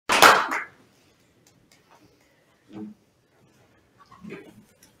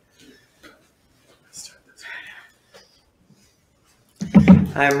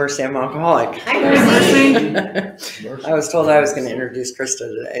I'm Mercy, I'm an alcoholic. Hi, Mercy. I was told I was going to introduce Krista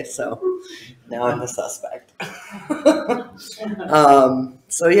today, so now I'm the suspect.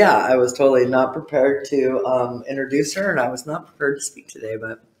 So yeah, I was totally not prepared to introduce her, and I was not prepared to speak today,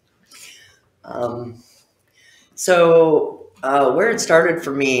 but where it started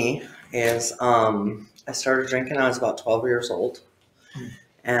for me is I started drinking when I was about 12 years old,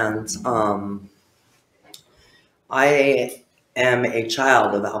 and I am a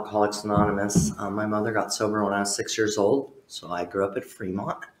child of Alcoholics Anonymous. My mother got sober when I was 6 years old, so I grew up at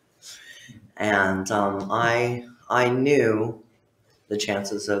Fremont, and I knew the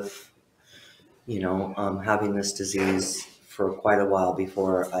chances of having this disease for quite a while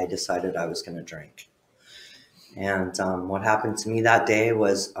before I decided I was going to drink. And what happened to me that day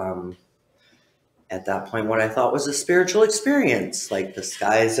was at that point what I thought was a spiritual experience. Like the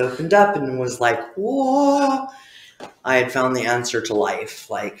skies opened up and was like, whoa. I had found the answer to life.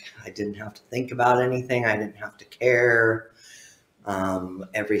 Like I didn't have to think about anything. I didn't have to care.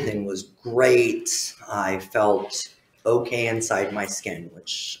 Everything was great. I felt okay inside my skin,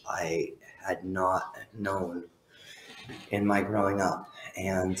 which I had not known in my growing up.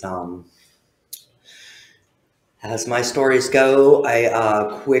 And as my stories go,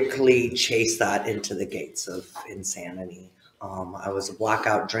 I quickly chased that into the gates of insanity. I was a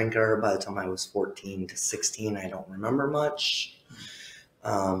blackout drinker by the time I was 14 to 16. I don't remember much.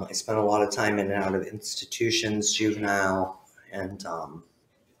 I spent a lot of time in and out of institutions, juvenile, and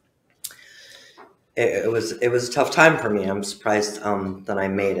it was a tough time for me. I'm surprised that I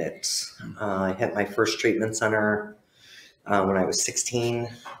made it. I hit my first treatment center when I was 16,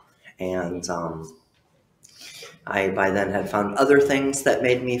 and I by then had found other things that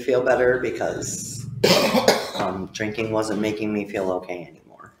made me feel better because drinking wasn't making me feel okay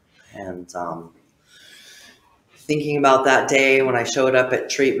anymore. And thinking about that day when I showed up at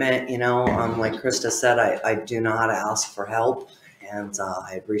treatment, like Krista said, I do know how to ask for help. And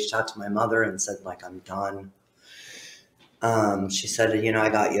I had reached out to my mother and said, like, I'm done. She said, I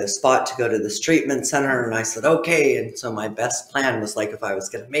got you a spot to go to this treatment center. And I said, okay. And so my best plan was like, if I was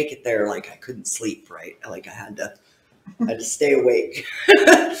going to make it there, like I couldn't sleep, right? Like I had to stay awake,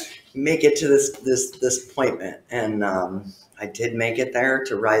 make it to this appointment. And I did make it there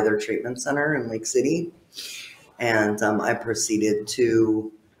to Ryther Treatment Center in Lake City. And I proceeded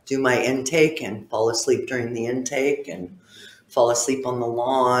to do my intake and fall asleep during the intake and fall asleep on the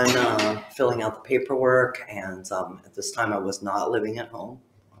lawn, filling out the paperwork. And at this time, I was not living at home.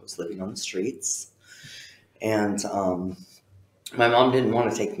 I was living on the streets. And my mom didn't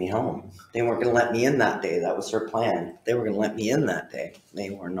want to take me home. They weren't going to let me in that day. That was her plan. They were going to let me in that day. They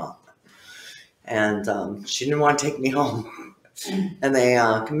were not. And she didn't want to take me home. And they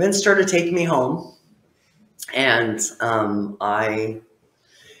convinced her to take me home. And I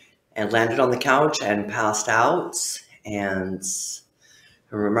landed on the couch and passed out. And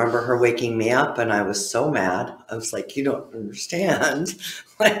I remember her waking me up, and I was so mad. I was like, you don't understand.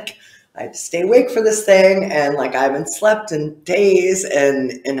 Like, I had to stay awake for this thing, and like I haven't slept in days,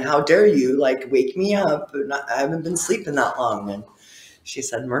 and how dare you like wake me up? I haven't been sleeping that long. And she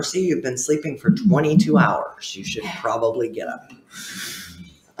said, Mercy, you've been sleeping for 22 hours. You should probably get up.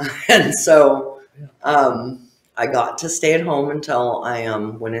 And so I got to stay at home until I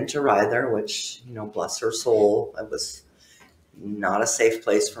went into Ryther, which, bless her soul, it was not a safe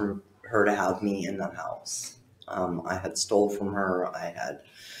place for her to have me in the house. I had stole from her. I had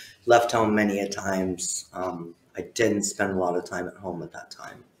left home many a times. I didn't spend a lot of time at home at that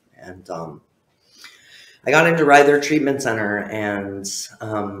time. And I got into Ryther Treatment Center, and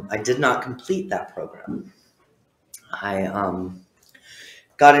I did not complete that program. I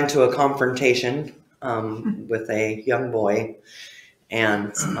got into a confrontation with a young boy,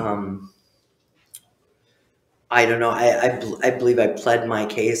 and I don't know, I believe I pled my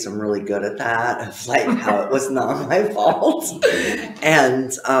case. I'm really good at that, of like how it was not my fault.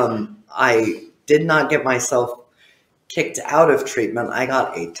 And I did not get myself kicked out of treatment. I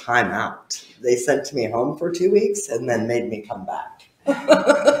got a timeout. They sent me home for 2 weeks and then made me come back.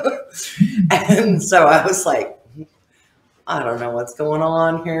 And so I was like, I don't know what's going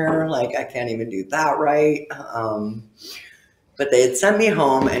on here. Like, I can't even do that right. But they had sent me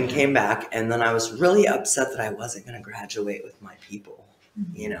home and came back. And then I was really upset that I wasn't going to graduate with my people.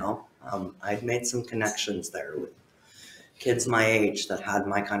 I'd made some connections there with kids my age that had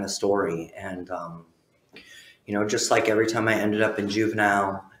my kind of story. And, just like every time I ended up in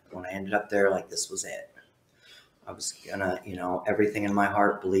juvenile, when I ended up there, like this was it. I was gonna, everything in my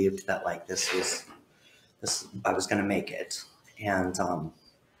heart believed that like I was going to make it. And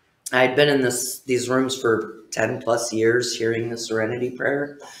I had been in these rooms for 10 plus years hearing the Serenity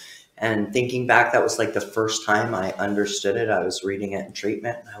Prayer, and thinking back, that was like the first time I understood it. I was reading it in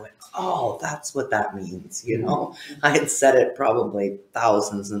treatment and I went, oh, that's what that means. You know, I had said it probably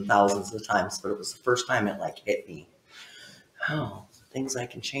thousands and thousands of times, but it was the first time it like hit me. Oh, things I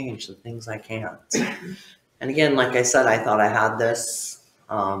can change, the things I can't. And again, like I said, I thought I had this.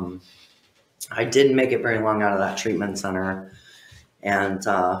 I didn't make it very long out of that treatment center. And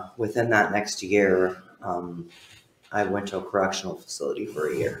within that next year, I went to a correctional facility for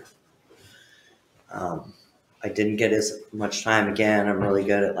a year. I didn't get as much time again. I'm really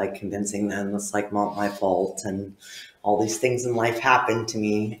good at like convincing them it's like not my fault, and all these things in life happened to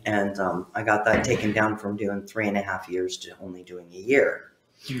me. And I got that taken down from doing 3.5 years to only doing a year.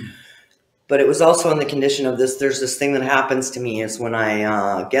 But it was also on the condition of this. There's this thing that happens to me is when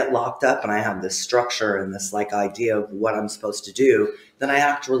I get locked up and I have this structure and this like idea of what I'm supposed to do, then I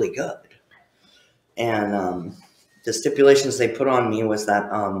act really good. And the stipulations they put on me was that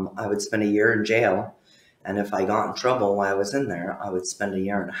I would spend a year in jail. And if I got in trouble while I was in there, I would spend 1.5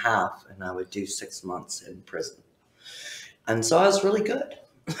 years and I would do 6 months in prison. And so I was really good.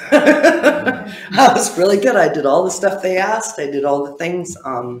 I was really good. I did all the stuff they asked. I did all the things.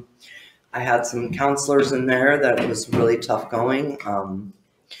 I had some counselors in there that was really tough going.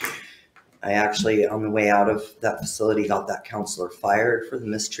 I actually, on the way out of that facility, got that counselor fired for the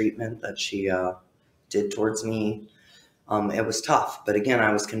mistreatment that she did towards me. It was tough, but again,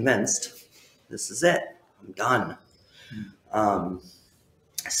 I was convinced, this is it. I'm done.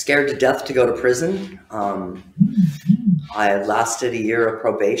 Scared to death to go to prison. I had lasted 1 year of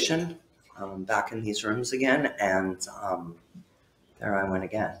probation back in these rooms again, and there I went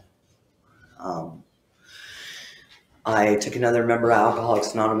again. I took another member of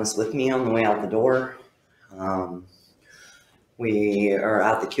Alcoholics Anonymous with me on the way out the door. We are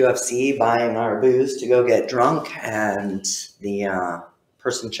at the QFC buying our booze to go get drunk, and the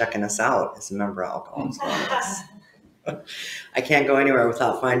person checking us out is a member of Alcoholics Anonymous. I can't go anywhere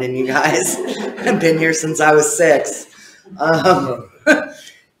without finding you guys. I've been here since I was 6.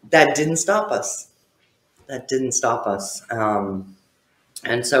 That didn't stop us. That didn't stop us.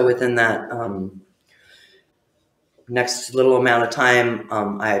 And so within that next little amount of time,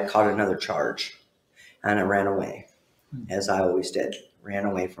 I had caught another charge, and I ran away, as I always did. Ran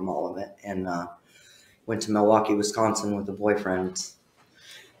away from all of it, and went to Milwaukee, Wisconsin with a boyfriend.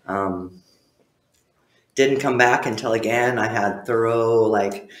 Didn't come back until, again, I had thorough,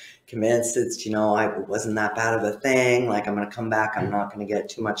 like, convinced it's, you know, it wasn't that bad of a thing. Like, I'm going to come back. I'm not going to get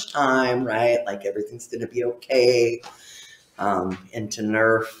too much time, right? Like, everything's going to be okay. Into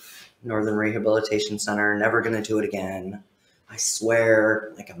NERF, Northern Rehabilitation Center. Never going to do it again. I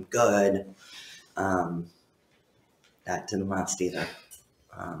swear, like, I'm good. That didn't last either.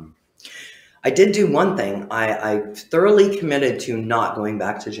 I did do one thing. I thoroughly committed to not going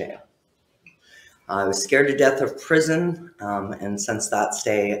back to jail. I was scared to death of prison, and since that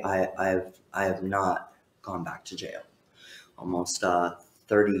stay, I have not gone back to jail. Almost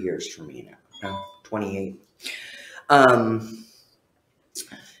 30 years for me now. No, 28.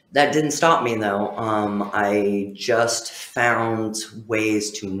 That didn't stop me though. I just found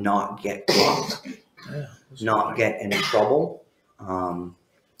ways to not get caught, not get in trouble.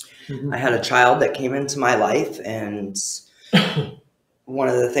 I had a child that came into my life, and one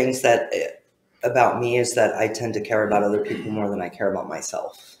of the things that about me is that I tend to care about other people more than I care about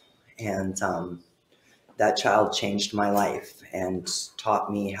myself. And that child changed my life and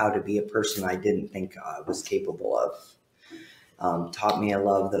taught me how to be a person I didn't think I was capable of. Taught me a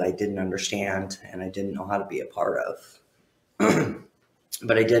love that I didn't understand and I didn't know how to be a part of.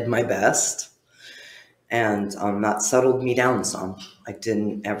 But I did my best, and that settled me down some. I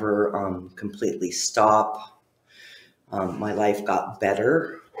didn't ever completely stop. My life got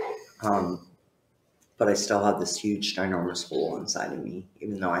better. But I still had this huge, ginormous hole inside of me,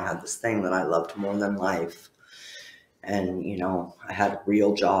 even though I had this thing that I loved more than life. And, you know, I had a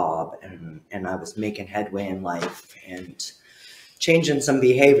real job, and I was making headway in life and changing some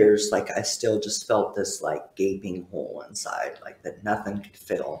behaviors. Like, I still just felt this, like, gaping hole inside, like, that nothing could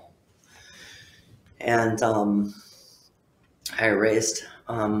fill. And I raised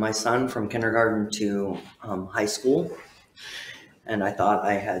my son from kindergarten to high school. And I thought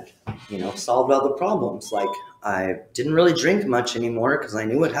I had, you know, solved all the problems. Like, I didn't really drink much anymore because I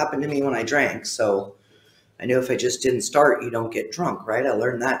knew what happened to me when I drank. So I knew if I just didn't start, you don't get drunk, right? I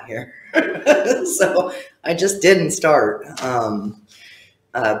learned that here. So I just didn't start.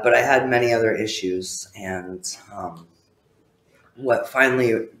 But I had many other issues. And what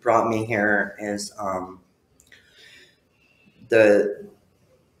finally brought me here is the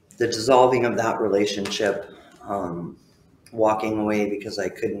the dissolving of that relationship, walking away because I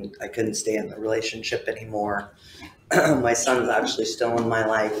couldn't stay in the relationship anymore. My son's actually still in my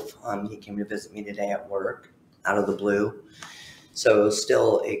life. He came to visit me today at work out of the blue. So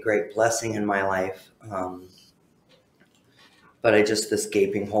still a great blessing in my life. But this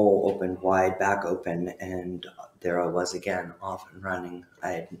gaping hole opened wide back open, and there I was again, off and running.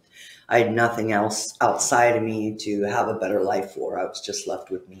 I had nothing else outside of me to have a better life for. I was just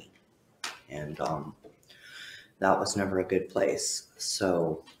left with me. And that was never a good place.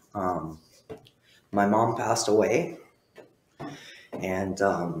 So my mom passed away, and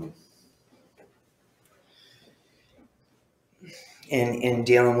in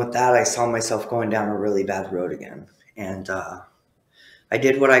dealing with that, I saw myself going down a really bad road again. And I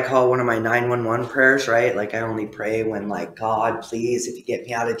did what I call one of my 911 prayers, right? Like, I only pray when, like, God, please, if you get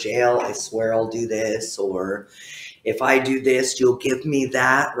me out of jail, I swear I'll do this. Or if I do this, you'll give me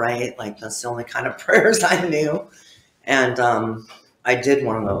that, right? Like, that's the only kind of prayers I knew. And I did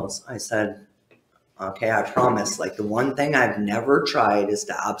one of those. I said, okay, I promise. Like, the one thing I've never tried is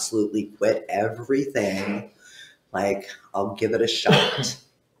to absolutely quit everything. Like, I'll give it a shot.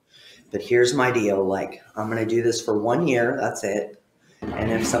 But here's my deal. Like, I'm going to do this for 1 year. That's it.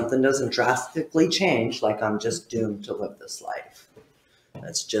 And if something doesn't drastically change, like, I'm just doomed to live this life.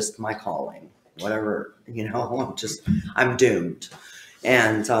 That's just my calling. Whatever, I'm doomed.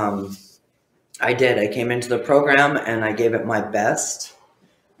 And I did. I came into the program and I gave it my best,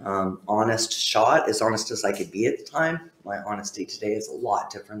 honest shot, as honest as I could be at the time. My honesty today is a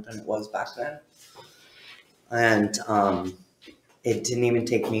lot different than it was back then. And it didn't even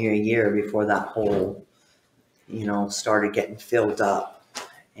take me a year before that hole started getting filled up,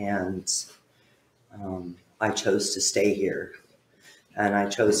 and I chose to stay here, and I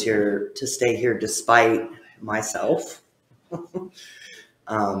chose to stay here despite myself.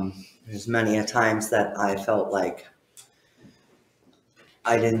 There's many a times that I felt like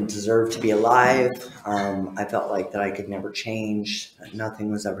I didn't deserve to be alive. I felt like that I could never change, that nothing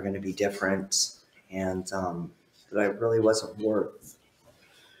was ever going to be different, and that I really wasn't worth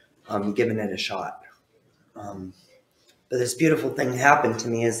giving it a shot. But this beautiful thing happened to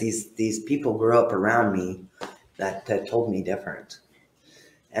me is these people grew up around me that told me different.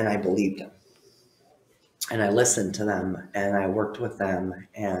 And I believed them. And I listened to them, and I worked with them,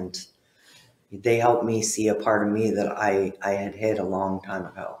 and they helped me see a part of me that I had hid a long time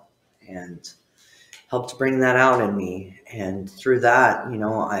ago, and helped bring that out in me. And through that,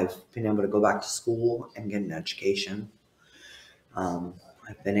 I've been able to go back to school and get an education.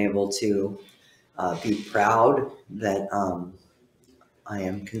 I've been able to be proud that I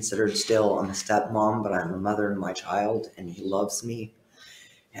am considered still, I'm a stepmom, but I'm a mother to my child, and he loves me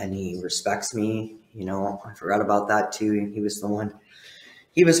and he respects me. I forgot about that too. He was one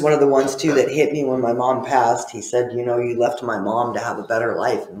of the ones too that hit me when my mom passed. He said, you left my mom to have a better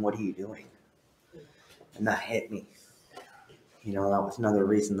life, and what are you doing? And that hit me. That was another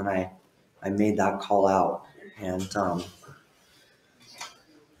reason that I made that call out. And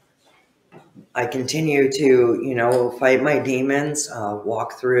I continue to, fight my demons,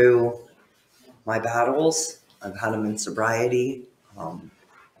 walk through my battles. I've had them in sobriety.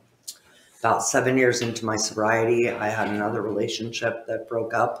 About 7 years into my sobriety, I had another relationship that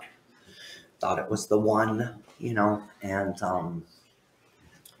broke up. Thought it was the one, and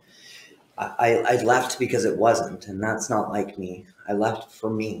I left because it wasn't, and that's not like me. I left for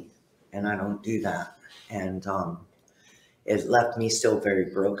me, and I don't do that. And it left me still very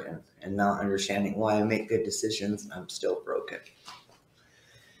broken and not understanding why I make good decisions and I'm still broken.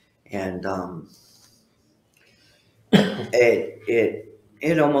 And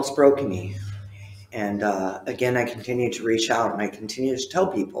it almost broke me. And again, I continued to reach out, and I continued to tell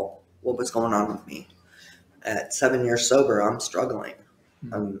people what was going on with me. At 7 years sober, I'm struggling.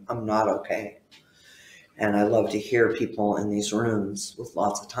 I'm not okay. And I love to hear people in these rooms with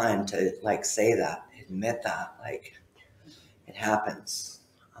lots of time to say that, admit that, it happens.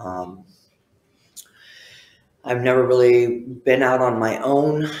 I've never really been out on my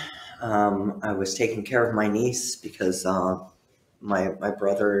own. I was taking care of my niece because my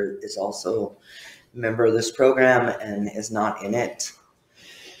brother is also a member of this program and is not in it.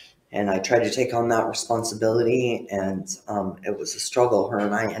 And I tried to take on that responsibility, and it was a struggle. Her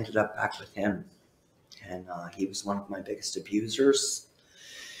and I ended up back with him. And he was one of my biggest abusers.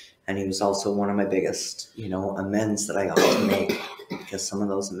 And he was also one of my biggest, amends that I got to make, because some of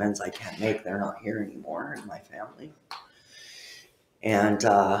those amends I can't make. They're not here anymore in my family. And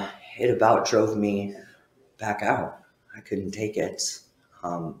it about drove me back out. I couldn't take it.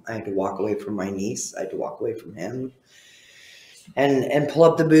 I had to walk away from my niece. I had to walk away from him. and pull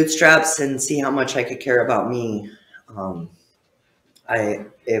up the bootstraps and see how much I could care about me. I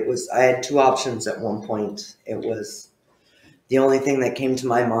had two options at one point. It was the only thing that came to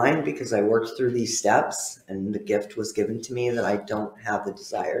my mind because I worked through these steps and the gift was given to me that I don't have the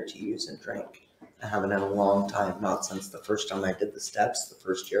desire to use and drink. I haven't in a long time, not since the first time I did the steps, the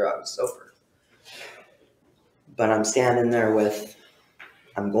first year I was sober. But I'm standing there with,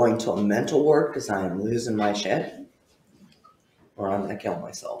 I'm going to a mental ward because I am losing my shit, or I'm going to kill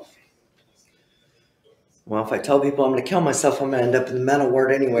myself. Well, if I tell people I'm going to kill myself, I'm going to end up in the mental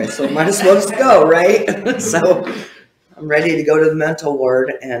ward anyway, so I might as well just go, right? So I'm ready to go to the mental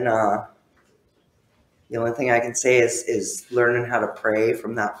ward, and the only thing I can say is learning how to pray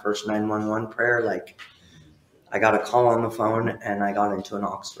from that first 911 prayer. Like, I got a call on the phone, and I got into an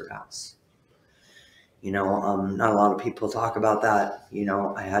Oxford house. You know, not a lot of people talk about that. You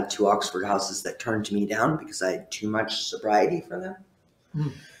know, I had 2 Oxford houses that turned me down because I had too much sobriety for them.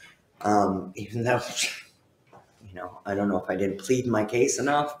 Even though, you know, I don't know if I didn't plead my case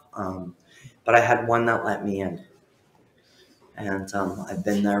enough, but I had one that let me in. And I've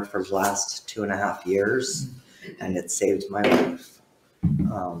been there for the last 2.5 years, and it saved my life.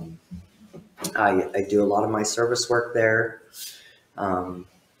 I do a lot of my service work there.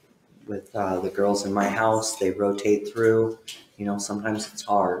 With the girls in my house, they rotate through. You know, sometimes it's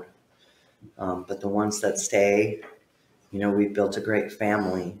hard. But the ones that stay, you know, we've built a great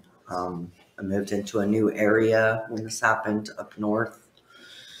family. I moved into a new area when this happened up north.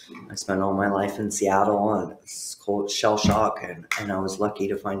 I spent all my life in Seattle, and it's called shell shock, and I was lucky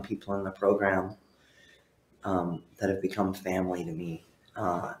to find people in the program that have become family to me.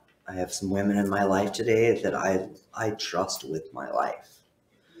 I have some women in my life today that I trust with my life.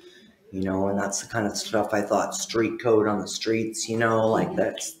 You know, and that's the kind of stuff I thought street code on the streets, you know, like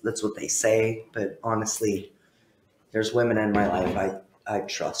that's what they say. But honestly, there's women in my life I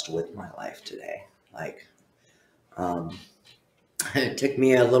trust with my life today. Like, it took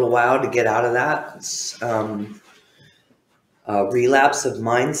me a little while to get out of that. It's, relapse of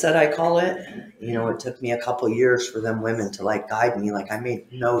mindset, I call it. You know, it took me a couple years for them women to like guide me. Like, I made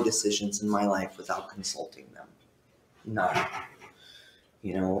no decisions in my life without consulting them. None.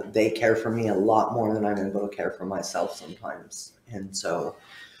 You know, they care for me a lot more than I'm able to care for myself sometimes. And so,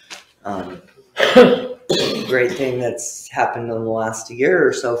 great thing that's happened in the last year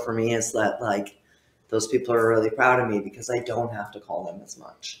or so for me is that, like, those people are really proud of me because I don't have to call them as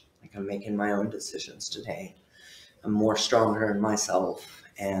much. Like, I'm making my own decisions today. I'm more stronger in myself,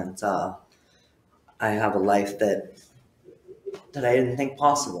 and I have a life that I didn't think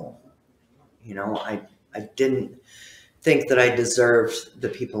possible. You know, I didn't think that I deserved the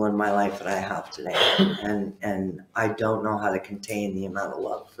people in my life that I have today, and I don't know how to contain the amount of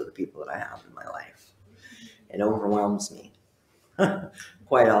love for the people that I have in my life. It overwhelms me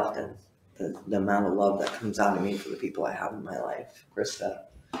quite often, the amount of love that comes out of me for the people I have in my life. Krista,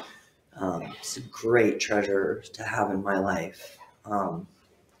 it's a great treasure to have in my life,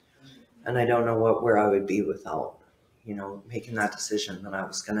 and I don't know where I would be without, you know, making that decision that I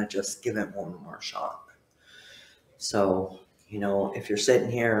was going to just give it one more shot. So, you know, if you're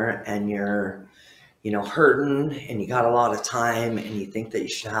sitting here and you're, you know, hurting and you got a lot of time and you think that you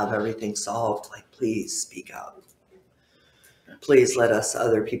should have everything solved, like, please speak up. Please let us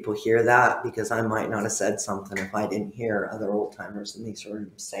other people hear that, because I might not have said something if I didn't hear other old timers in these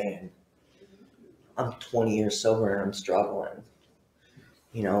rooms saying, I'm 20 years sober and I'm struggling.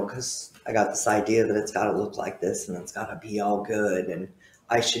 You know, because I got this idea that it's got to look like this and it's got to be all good and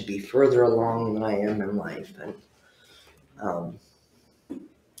I should be further along than I am in life. And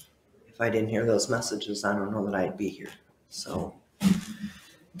if I didn't hear those messages, I don't know that I'd be here. So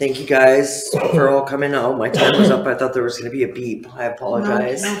thank you guys for all coming out. My time was up. I thought there was going to be a beep. I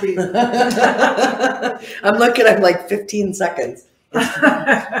apologize. No beep. I'm looking at like 15 seconds.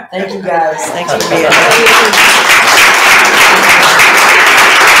 Thank you guys. Thanks for being here.